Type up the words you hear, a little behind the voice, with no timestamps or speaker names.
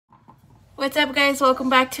What's up guys, welcome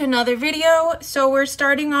back to another video. So we're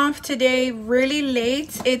starting off today really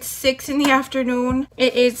late. It's 6 in the afternoon.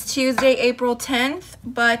 It is Tuesday, April 10th,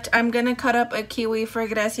 but I'm gonna cut up a kiwi for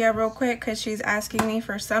Grecia real quick because she's asking me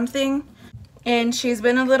for something and she's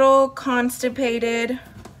been a little constipated,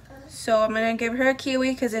 so I'm gonna give her a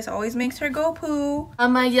kiwi because this always makes her go poo.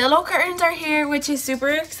 My yellow curtains are here, which is super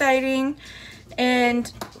exciting. And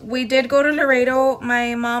we did go to Laredo.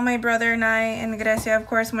 My mom, my brother, and I, and Grecia, of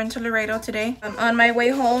course, went to Laredo today. On my way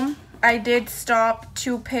home, I did stop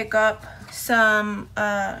to pick up some,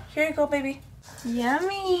 here you go, baby.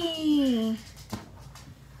 Yummy.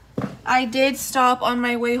 I did stop on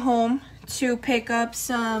my way home to pick up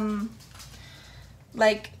some,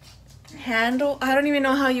 like, handle. I don't even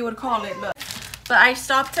know how you would call it, but I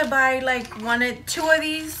stopped to buy, like, two of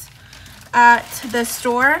these at the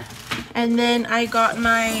store. And then I got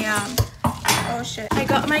my, I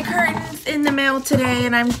got my curtains in the mail today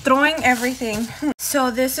and I'm throwing everything.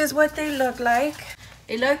 So this is what they look like.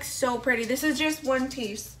 It looks so pretty. This is just one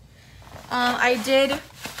piece. I did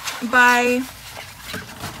buy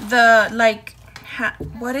the, like,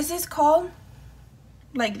 what is this called?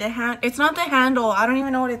 Like the hand, it's not the handle. I don't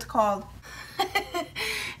even know what it's called.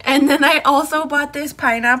 And then I also bought this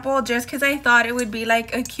pineapple just because I thought it would be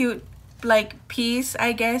like a cute piece,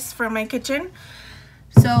 I guess, for my kitchen.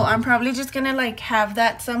 So I'm probably just gonna like have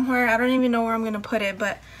that somewhere. I don't even know where I'm gonna put it,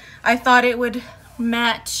 but I thought it would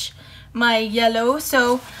match my yellow.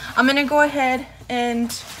 So I'm gonna go ahead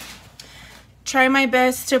and try my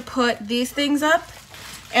best to put these things up.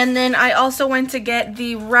 And then I also went to get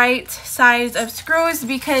the right size of screws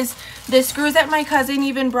because the screws that my cousin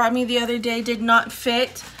even brought me the other day did not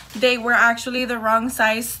fit. They were actually the wrong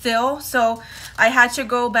size still, so I had to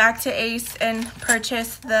go back to Ace and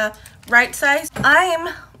purchase the right size.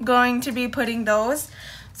 I'm going to be putting those,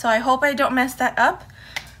 so I hope I don't mess that up,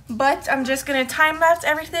 but I'm just gonna time-lapse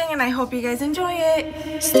everything and I hope you guys enjoy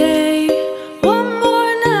it. Stay one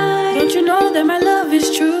more night, don't you know that my love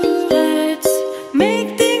is true? Let's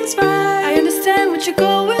make things right, I understand what you're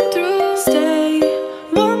going through. Stay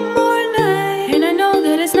one more night, and I know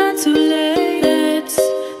that it's not too late.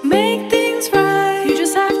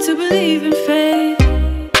 Believe in faith.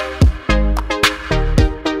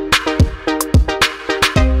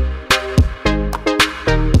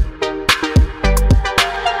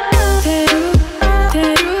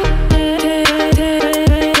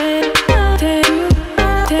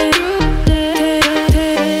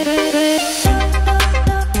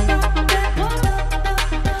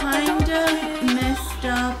 Kinda messed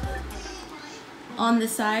up on the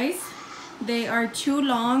size. They are too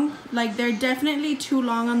long, like they're definitely too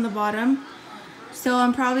long on the bottom. So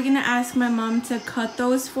I'm probably gonna ask my mom to cut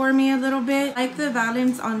those for me a little bit. I like the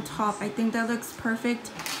valance on top. I think that looks perfect.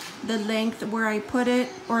 The length where I put it,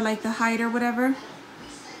 or like the height or whatever.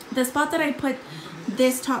 The spot that I put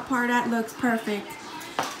this top part at looks perfect.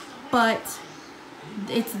 But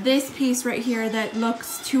it's this piece right here that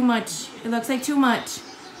looks too much. It looks like too much.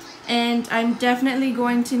 And I'm definitely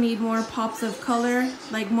going to need more pops of color,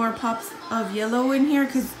 like more pops of yellow in here,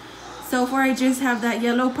 because so far I just have that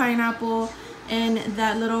yellow pineapple and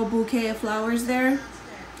that little bouquet of flowers there.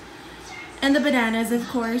 And the bananas, of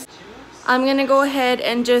course. I'm gonna go ahead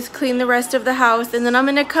and just clean the rest of the house, and then I'm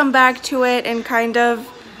gonna come back to it and kind of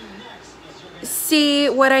see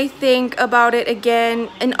what I think about it again.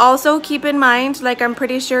 And also keep in mind, like, I'm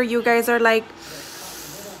pretty sure you guys are like,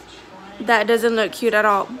 that doesn't look cute at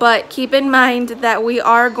all, but keep in mind that we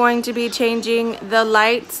are going to be changing the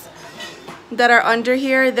lights that are under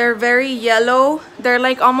here. They're very yellow. They're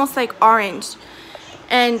like almost like orange.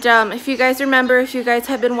 And if you guys remember, if you guys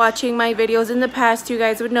have been watching my videos in the past, you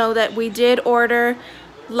guys would know that we did order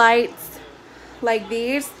lights like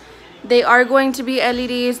these. They are going to be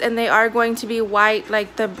LEDs and they are going to be white,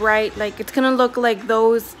 like the bright, like it's gonna look like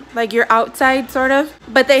those, like your outside sort of,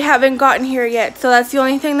 but they haven't gotten here yet. So that's the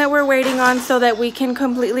only thing that we're waiting on, so that we can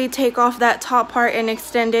completely take off that top part and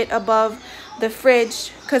extend it above the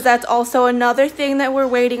fridge, because that's also another thing that we're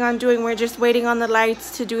waiting on doing. We're just waiting on the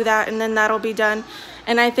lights to do that, and then that'll be done.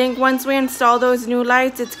 And I think once we install those new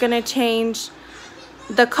lights, it's gonna change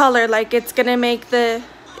the color. Like it's gonna make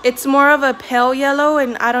it's more of a pale yellow,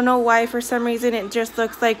 and I don't know why, for some reason it just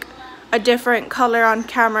looks like a different color on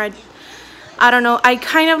camera. I don't know, I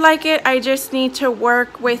kind of like it. I just need to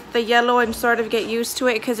work with the yellow and sort of get used to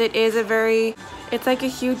it, because it is it's like a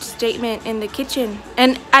huge statement in the kitchen,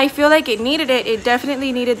 and I feel like it needed it. It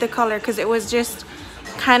definitely needed the color, because it was just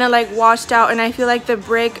kind of like washed out, and I feel like the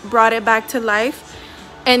brick brought it back to life,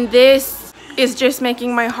 and this is just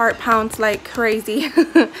making my heart pounce like crazy.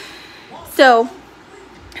 So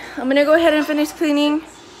I'm gonna go ahead and finish cleaning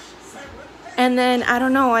And then I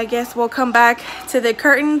don't know, I guess we'll come back to the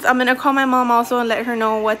curtains. I'm gonna call my mom also and let her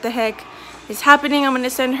know what the heck is happening. I'm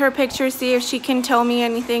gonna send her pictures, see if she can tell me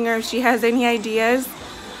anything or if she has any ideas.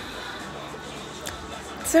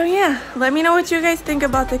 So yeah, let me know what you guys think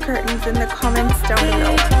about the curtains in the comments down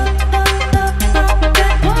below.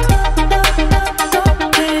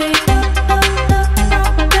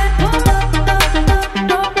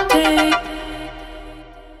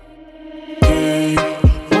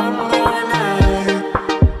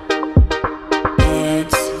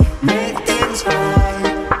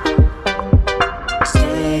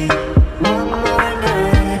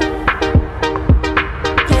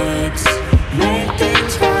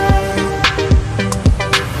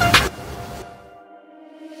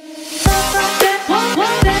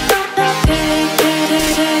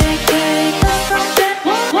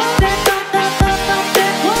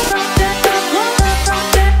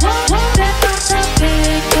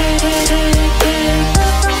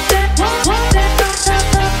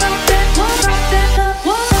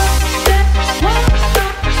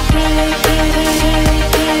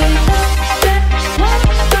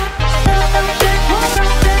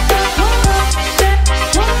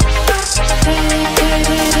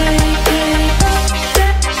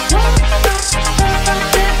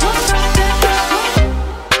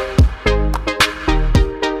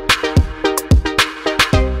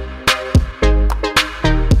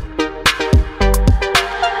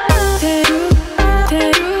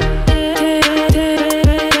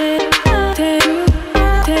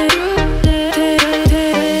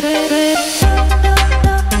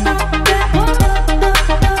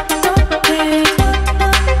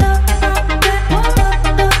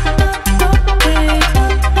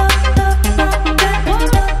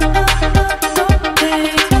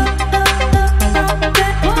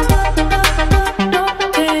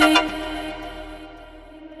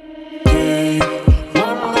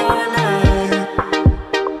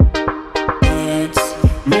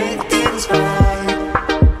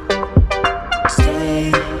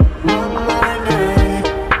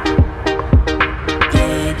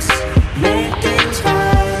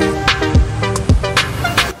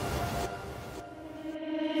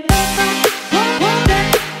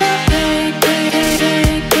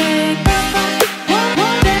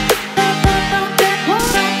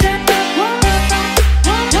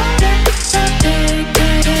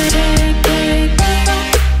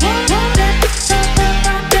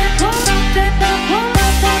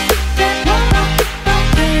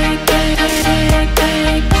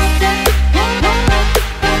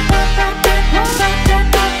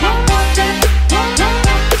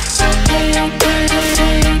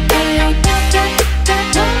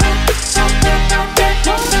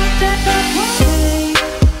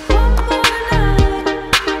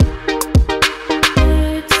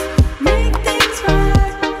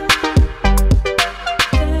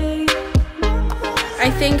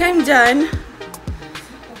 Done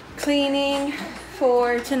cleaning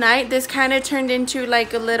for tonight. This kind of turned into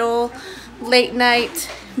like a little late night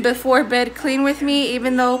before bed clean with me,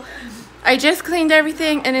 even though I just cleaned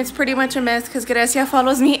everything and it's pretty much a mess because Grecia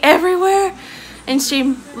follows me everywhere and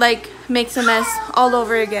she like makes a mess all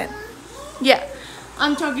over again. Yeah,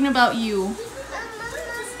 I'm talking about you.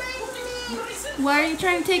 Why are you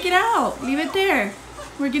trying to take it out? Leave it there.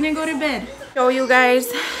 We're gonna go to bed. Show you guys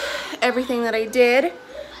everything that I did.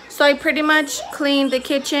 So I pretty much cleaned the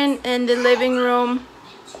kitchen and the living room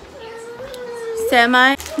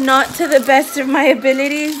semi. Not to the best of my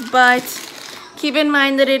abilities, but keep in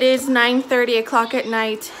mind that it is 9:30 o'clock at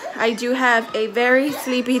night. I do have a very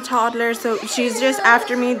sleepy toddler, so she's just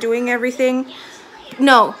after me doing everything.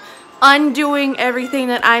 No, undoing everything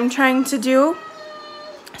that I'm trying to do.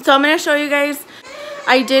 So I'm going to show you guys.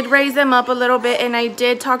 I did raise them up a little bit and I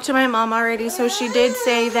did talk to my mom already, so she did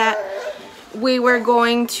say that we were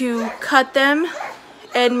going to cut them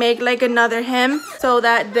and make like another hem so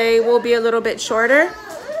that they will be a little bit shorter.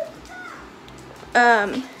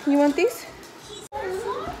 You want these?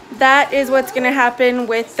 That is what's gonna happen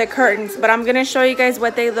with the curtains, but I'm gonna show you guys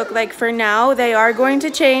what they look like for now. They are going to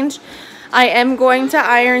change. I am going to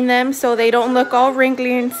iron them so they don't look all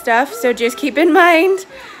wrinkly and stuff, so just keep in mind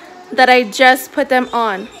that I just put them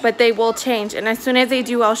on, but they will change, and as soon as they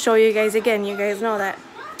do, I'll show you guys again. You guys know that.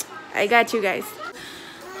 I got you guys.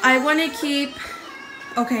 I want to keep...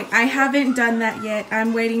 Okay, I haven't done that yet.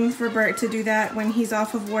 I'm waiting for Bert to do that when he's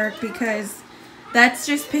off of work because that's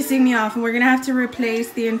just pissing me off. And we're going to have to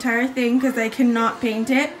replace the entire thing because I cannot paint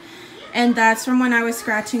it. And that's from when I was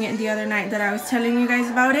scratching it the other night that I was telling you guys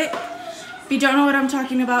about it. If you don't know what I'm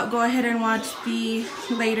talking about, go ahead and watch the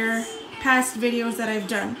later past videos that I've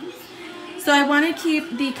done. So I want to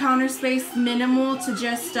keep the counter space minimal to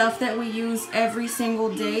just stuff that we use every single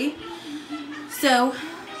day. So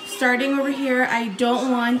starting over here, I don't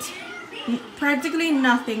want practically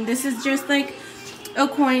nothing. This is just like a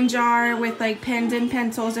coin jar with like pens and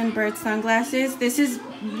pencils and Bert sunglasses. This is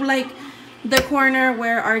like the corner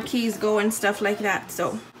where our keys go and stuff like that.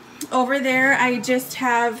 So over there, I just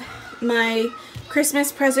have my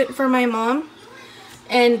Christmas present for my mom.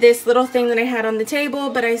 And this little thing that I had on the table,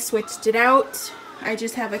 but I switched it out. I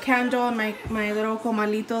just have a candle and my little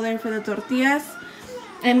comalito there for the tortillas.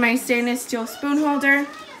 And my stainless steel spoon holder.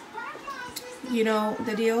 You know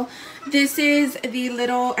the deal. This is the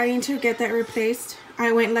little, I need to get that replaced.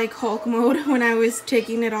 I went like Hulk mode when I was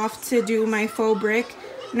taking it off to do my faux brick.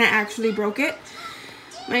 And I actually broke it.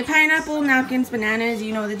 My pineapple, napkins, bananas,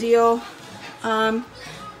 you know the deal.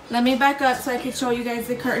 Let me back up so I can show you guys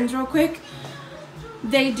the curtains real quick.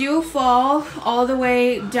 They do fall all the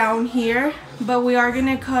way down here, but we are going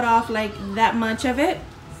to cut off like that much of it.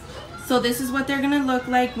 So this is what they're going to look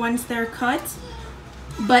like once they're cut,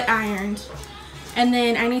 but ironed. And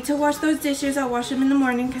then I need to wash those dishes. I'll wash them in the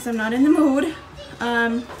morning because I'm not in the mood.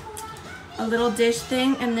 A little dish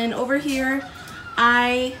thing. And then over here,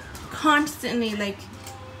 I constantly, like,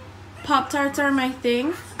 Pop-Tarts are my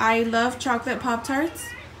thing. I love chocolate Pop-Tarts.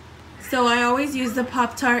 So I always use the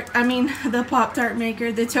the Pop-Tart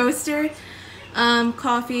maker, the toaster.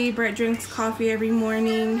 Coffee, Bert drinks coffee every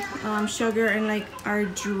morning. Sugar and like our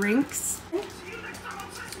drinks.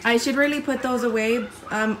 I should really put those away.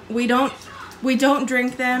 We don't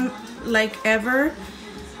drink them like ever.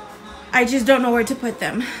 I just don't know where to put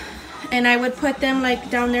them. And I would put them like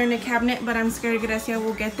down there in the cabinet, but I'm scared Grecia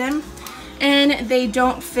will get them. And they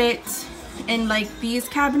don't fit in like these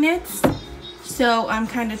cabinets. So I'm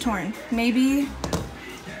kind of torn. Maybe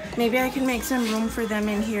I can make some room for them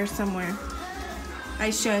in here somewhere. I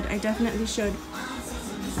definitely should.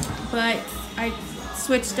 But I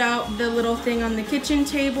switched out the little thing on the kitchen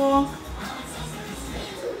table.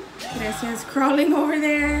 Grecia's crawling over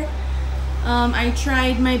there. I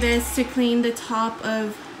tried my best to clean the top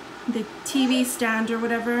of the TV stand or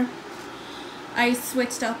whatever. I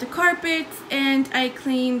switched out the carpets and I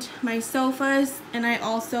cleaned my sofas, and I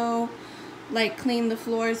also like clean the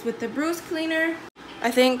floors with the bruise cleaner.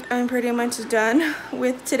 I think I'm pretty much done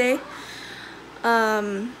with today.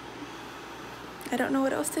 I don't know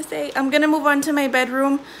what else to say. I'm gonna move on to my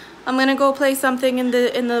bedroom. I'm gonna go play something in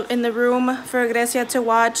the room for Grecia to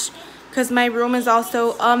watch, because my room is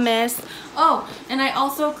also a mess. Oh, and I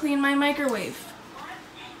also cleaned my microwave.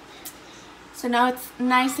 So now it's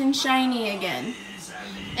nice and shiny again.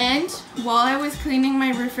 And while I was cleaning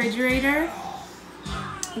my refrigerator,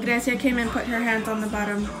 Grecia came and put her hands on the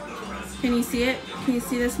bottom. Can you see it? Can you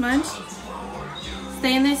see the smudge?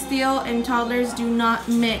 Stainless steel and toddlers do not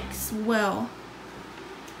mix well.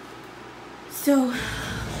 So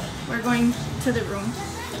we're going to the room.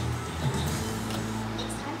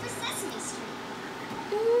 It's time for Sesame Street.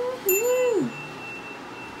 Woohoo!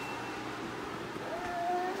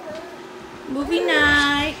 Movie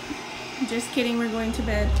night. Just kidding, we're going to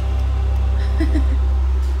bed.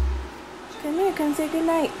 Come here, come say good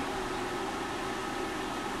night.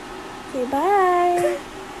 Say bye.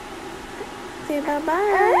 Say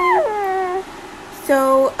bye-bye.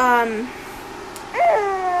 So,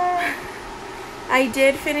 I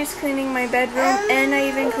did finish cleaning my bedroom, and I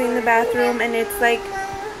even cleaned the bathroom, and it's like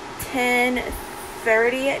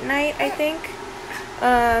 10:30 at night, I think.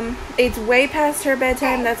 It's way past her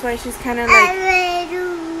bedtime. That's why she's kind of like,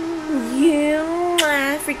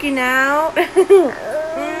 freaking out.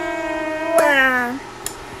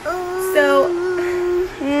 So,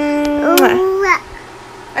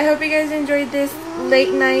 I hope you guys enjoyed this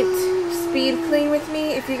late night speed clean with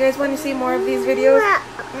me. If you guys want to see more of these videos,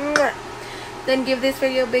 then give this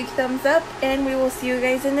video a big thumbs up, and we will see you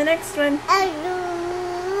guys in the next one.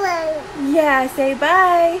 Yeah, say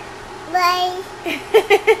bye. Bye.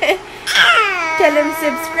 Tell them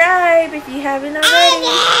subscribe if you haven't already.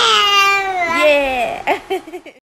 Yeah.